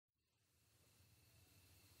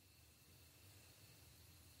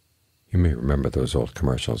You may remember those old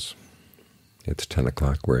commercials. It's 10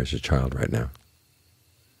 o'clock, where is your child right now?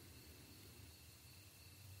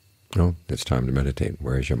 Oh, it's time to meditate.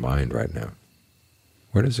 Where is your mind right now?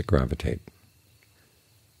 Where does it gravitate?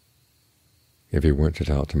 If you weren't to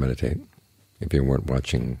tell it to meditate, if you weren't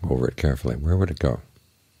watching over it carefully, where would it go?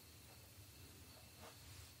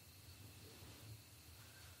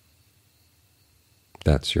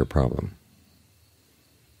 That's your problem.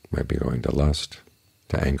 It might be going to lust,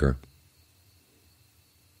 to anger.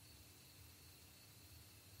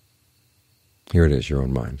 Here it is, your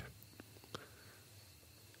own mind.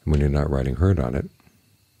 And when you're not writing hurt on it,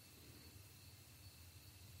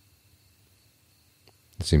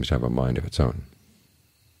 it seems to have a mind of its own.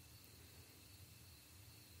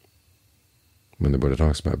 When the Buddha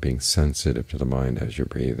talks about being sensitive to the mind as you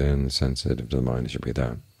breathe in, sensitive to the mind as you breathe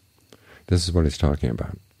out, this is what he's talking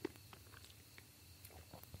about.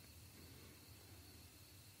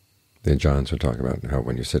 The Ajahns would talk about how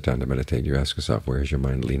when you sit down to meditate, you ask yourself, where is your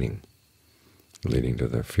mind leaning? Leaning to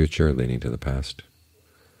the future, leaning to the past,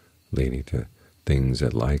 leaning to things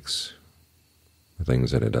it likes, or things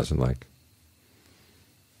that it doesn't like.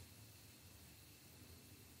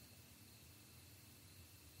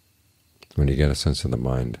 When you get a sense of the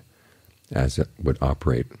mind as it would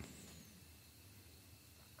operate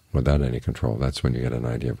without any control, that's when you get an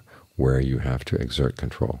idea of where you have to exert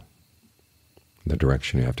control, the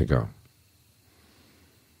direction you have to go.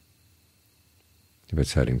 If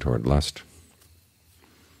it's heading toward lust,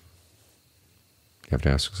 you have to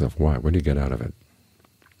ask yourself, why? What do you get out of it?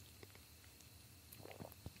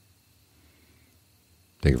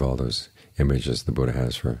 Think of all those images the Buddha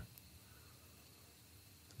has for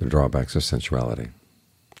the drawbacks of sensuality.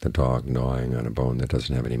 The dog gnawing on a bone that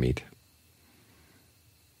doesn't have any meat.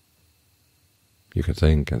 You can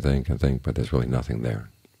think and think and think, but there's really nothing there.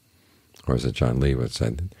 Or as John Lee would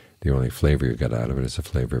say, the only flavor you get out of it is the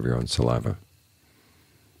flavor of your own saliva.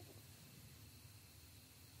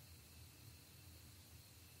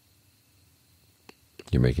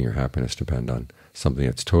 You're making your happiness depend on something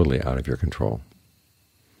that's totally out of your control,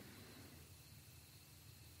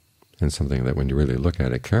 and something that when you really look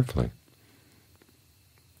at it carefully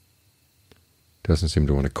doesn't seem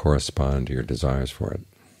to want to correspond to your desires for it.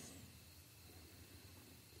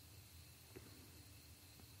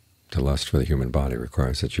 To lust for the human body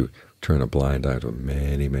requires that you turn a blind eye to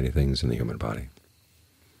many, many things in the human body.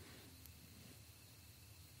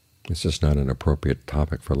 It's just not an appropriate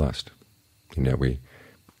topic for lust, and yet we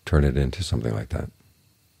turn it into something like that.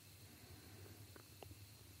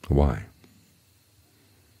 Why?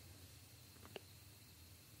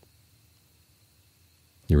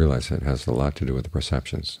 You realize it has a lot to do with the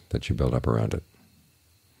perceptions that you build up around it.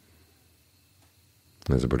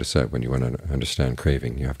 As the Buddha said, when you want to understand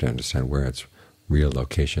craving, you have to understand where its real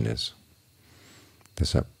location is.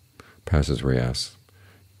 This passage where he asks,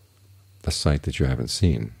 the sight that you haven't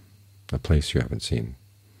seen, the place you haven't seen,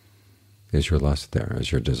 is your lust there?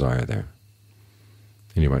 Is your desire there?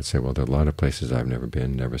 And you might say, well, there are a lot of places I've never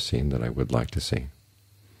been, never seen, that I would like to see.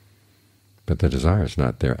 But the desire is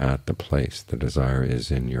not there at the place. The desire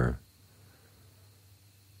is in your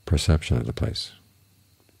perception of the place,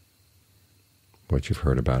 what you've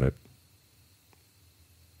heard about it,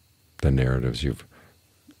 the narratives you've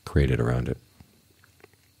created around it.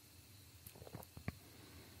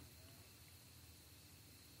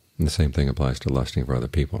 And the same thing applies to lusting for other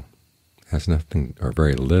people. It has nothing or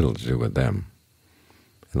very little to do with them,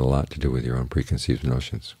 and a lot to do with your own preconceived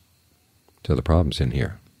notions. So the problem's in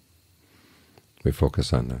here. We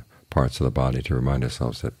focus on the parts of the body to remind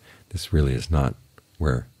ourselves that this really is not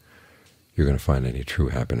where you're going to find any true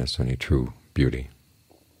happiness, any true beauty.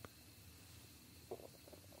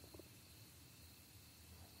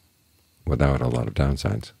 Without a lot of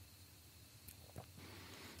downsides.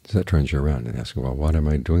 So that turns you around and asks, well, what am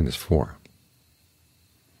I doing this for?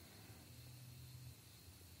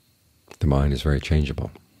 The mind is very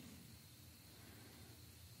changeable.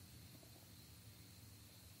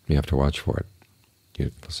 You have to watch for it.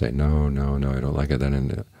 You'll say, no, no, no, I don't like it. Then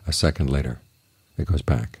in a second later, it goes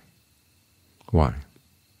back. Why?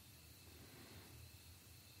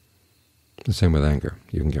 The same with anger.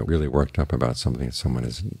 You can get really worked up about something that someone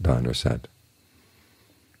has done or said.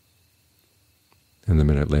 And the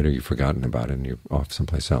minute later you've forgotten about it and you're off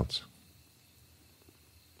someplace else.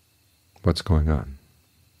 What's going on?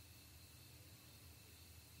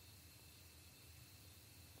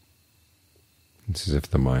 It's as if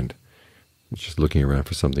the mind is just looking around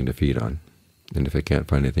for something to feed on. And if it can't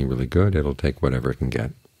find anything really good, it'll take whatever it can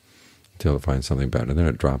get until it finds something better. Then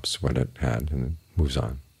it drops what it had and it moves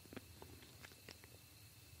on.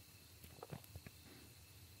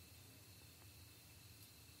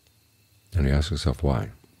 And you ask yourself why.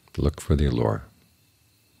 Look for the allure.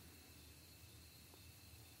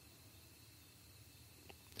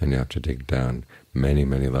 And you have to dig down many,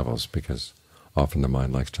 many levels, because often the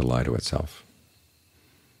mind likes to lie to itself.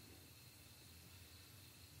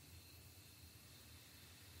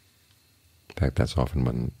 In fact, that's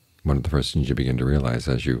often one of the first things you begin to realize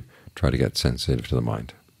as you try to get sensitive to the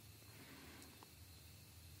mind.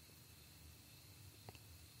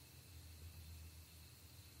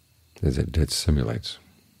 Is it simulates.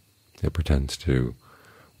 It pretends to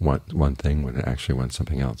want one thing when it actually wants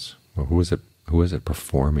something else. Well, who is it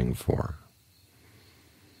performing for?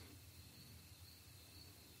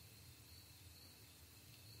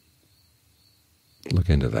 Look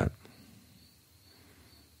into that.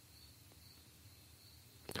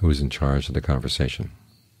 Who is in charge of the conversation?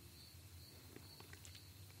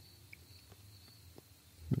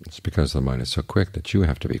 It's because the mind is so quick that you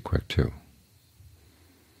have to be quick too,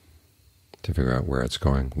 to figure out where it's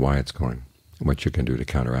going, why it's going, and what you can do to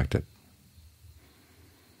counteract it.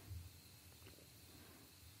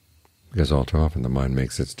 Because all too often the mind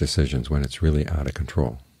makes its decisions when it's really out of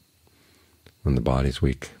control, when the body's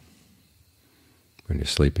weak, when you're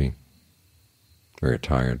sleepy, or you're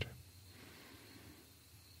tired,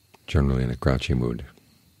 generally in a grouchy mood.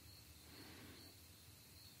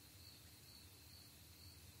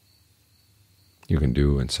 You can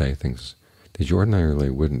do and say things that you ordinarily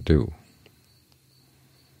wouldn't do.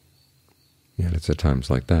 Yet it's at times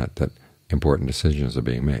like that that important decisions are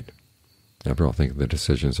being made. After all, think of the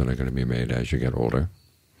decisions that are going to be made as you get older,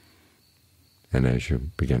 and as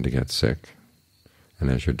you begin to get sick,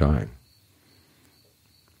 and as you're dying.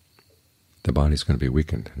 The body's going to be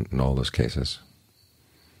weakened in all those cases.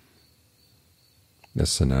 The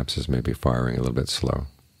synapses may be firing a little bit slow.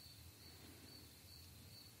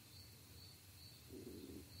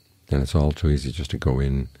 And it's all too easy just to go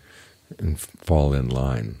in and fall in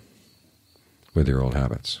line with your old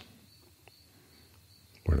habits.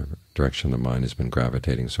 Whatever direction the mind has been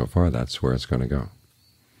gravitating so far, that's where it's going to go.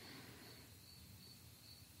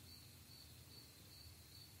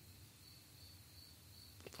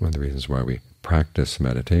 One of the reasons why we practice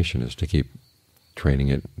meditation is to keep training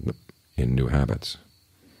it in new habits,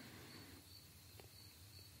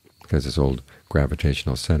 because this old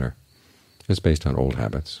gravitational center is based on old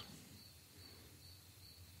habits,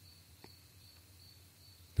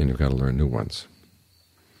 and you've got to learn new ones.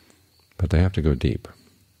 But they have to go deep,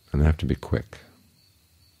 and they have to be quick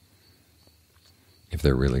if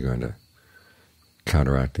they're really going to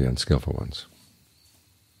counteract the unskillful ones.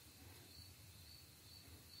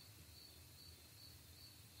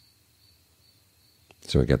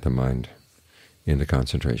 So we get the mind into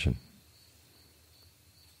concentration.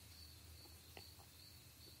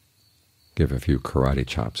 Give a few karate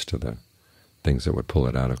chops to the things that would pull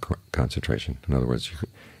it out of concentration. In other words, you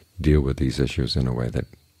deal with these issues in a way that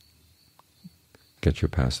gets you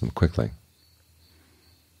past them quickly,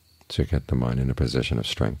 so you get the mind in a position of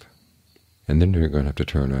strength. And then you're going to have to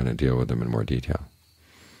turn around and deal with them in more detail.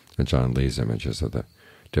 And John Lee's images of the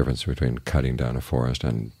difference between cutting down a forest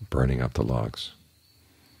and burning up the logs.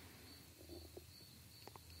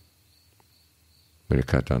 When you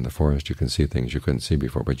cut down the forest, you can see things you couldn't see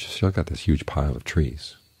before, but you still got this huge pile of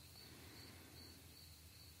trees.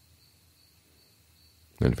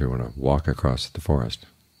 And if you want to walk across the forest,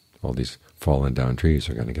 all these fallen down trees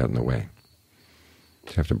are going to get in the way.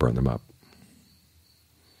 So you have to burn them up.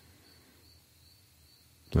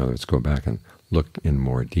 In other words, go back and look in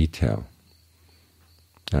more detail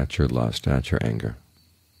at your lust, at your anger,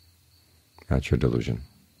 at your delusion.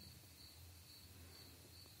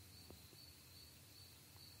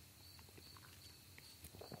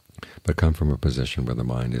 But come from a position where the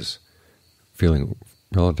mind is feeling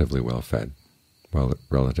relatively well fed,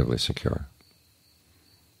 relatively secure,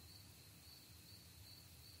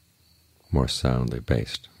 more soundly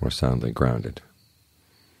based, more soundly grounded.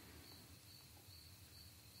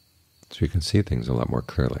 So you can see things a lot more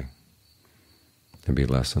clearly and be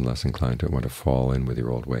less and less inclined to want to fall in with your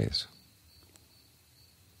old ways.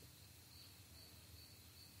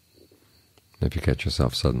 If you catch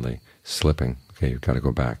yourself suddenly slipping, okay, you've got to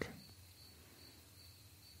go back.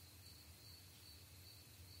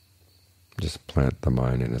 Just plant the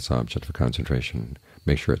mind in its object of concentration.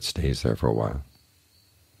 Make sure it stays there for a while.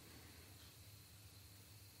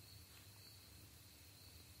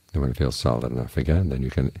 And when it feels solid enough again, then you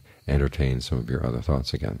can entertain some of your other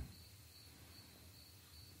thoughts again.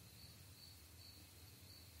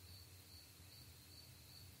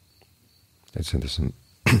 It's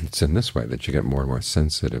in this way that you get more and more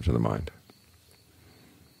sensitive to the mind,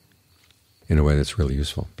 in a way that's really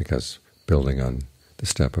useful, because building on the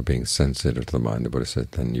step of being sensitive to the mind, the Buddha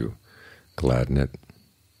said, then you gladden it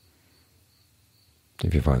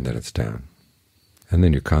if you find that it's down. And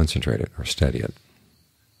then you concentrate it or steady it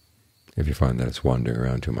if you find that it's wandering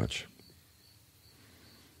around too much.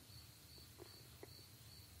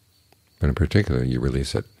 But in particular, you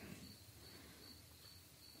release it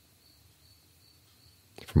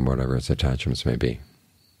from whatever its attachments may be.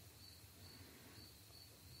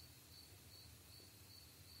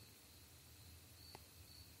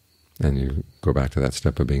 And you go back to that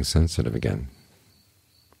step of being sensitive again.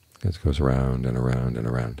 It goes around and around and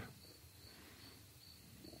around.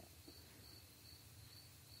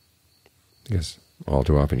 Because all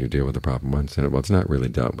too often you deal with the problem once, and it's not really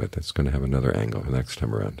dealt with. It's going to have another angle the next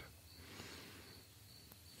time around.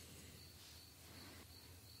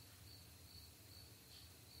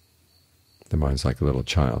 The mind's like a little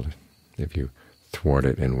child. If you thwart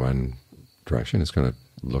it in one direction, it's going to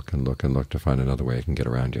look and look and look to find another way it can get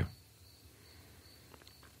around you.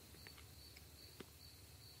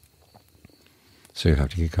 So you have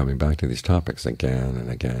to keep coming back to these topics again and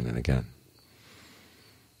again and again.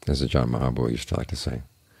 As Ajahn Mahabua used to like to say,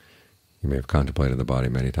 you may have contemplated the body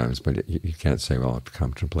many times, but you can't say, well, I've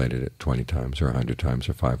contemplated it 20 times or 100 times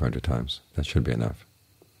or 500 times. That should be enough.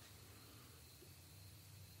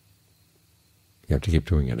 You have to keep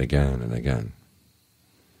doing it again and again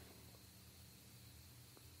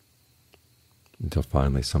until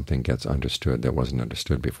finally something gets understood that wasn't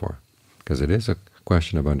understood before. Because it is a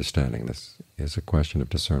question of understanding. This is a question of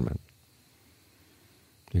discernment.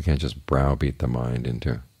 You can't just browbeat the mind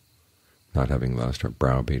into not having lust or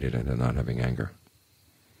browbeat it into not having anger.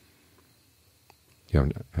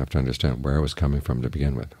 You have to understand where it was coming from to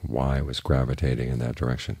begin with, why it was gravitating in that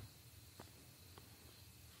direction,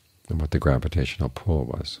 and what the gravitational pull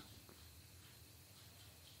was.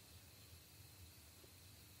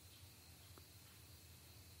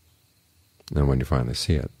 And when you finally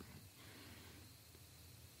see it,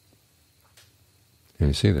 and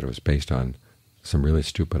you see that it was based on some really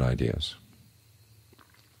stupid ideas,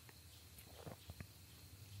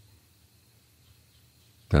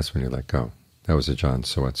 that's when you let go. That was Ajahn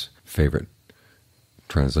Suwat's favorite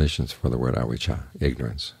translations for the word avijja,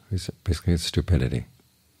 ignorance. Basically, it's stupidity.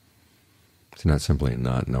 It's not simply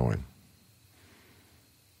not knowing.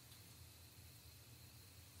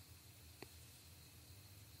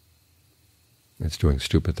 It's doing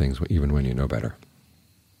stupid things even when you know better.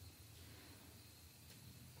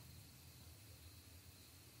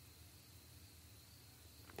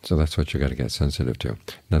 So that's what you've got to get sensitive to.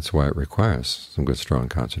 That's why it requires some good, strong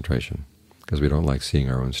concentration, because we don't like seeing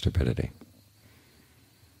our own stupidity.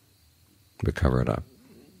 We cover it up.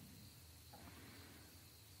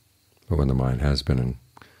 But when the mind has been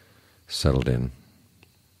settled in,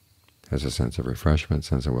 has a sense of refreshment,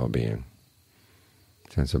 sense of well-being,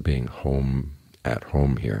 sense of being at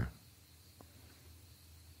home here,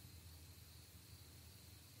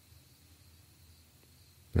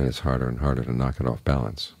 then it's harder and harder to knock it off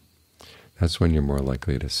balance. That's when you're more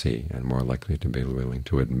likely to see and more likely to be willing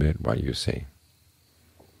to admit what you see.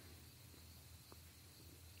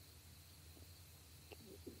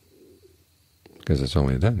 Because it's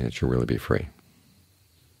only then that you'll really be free.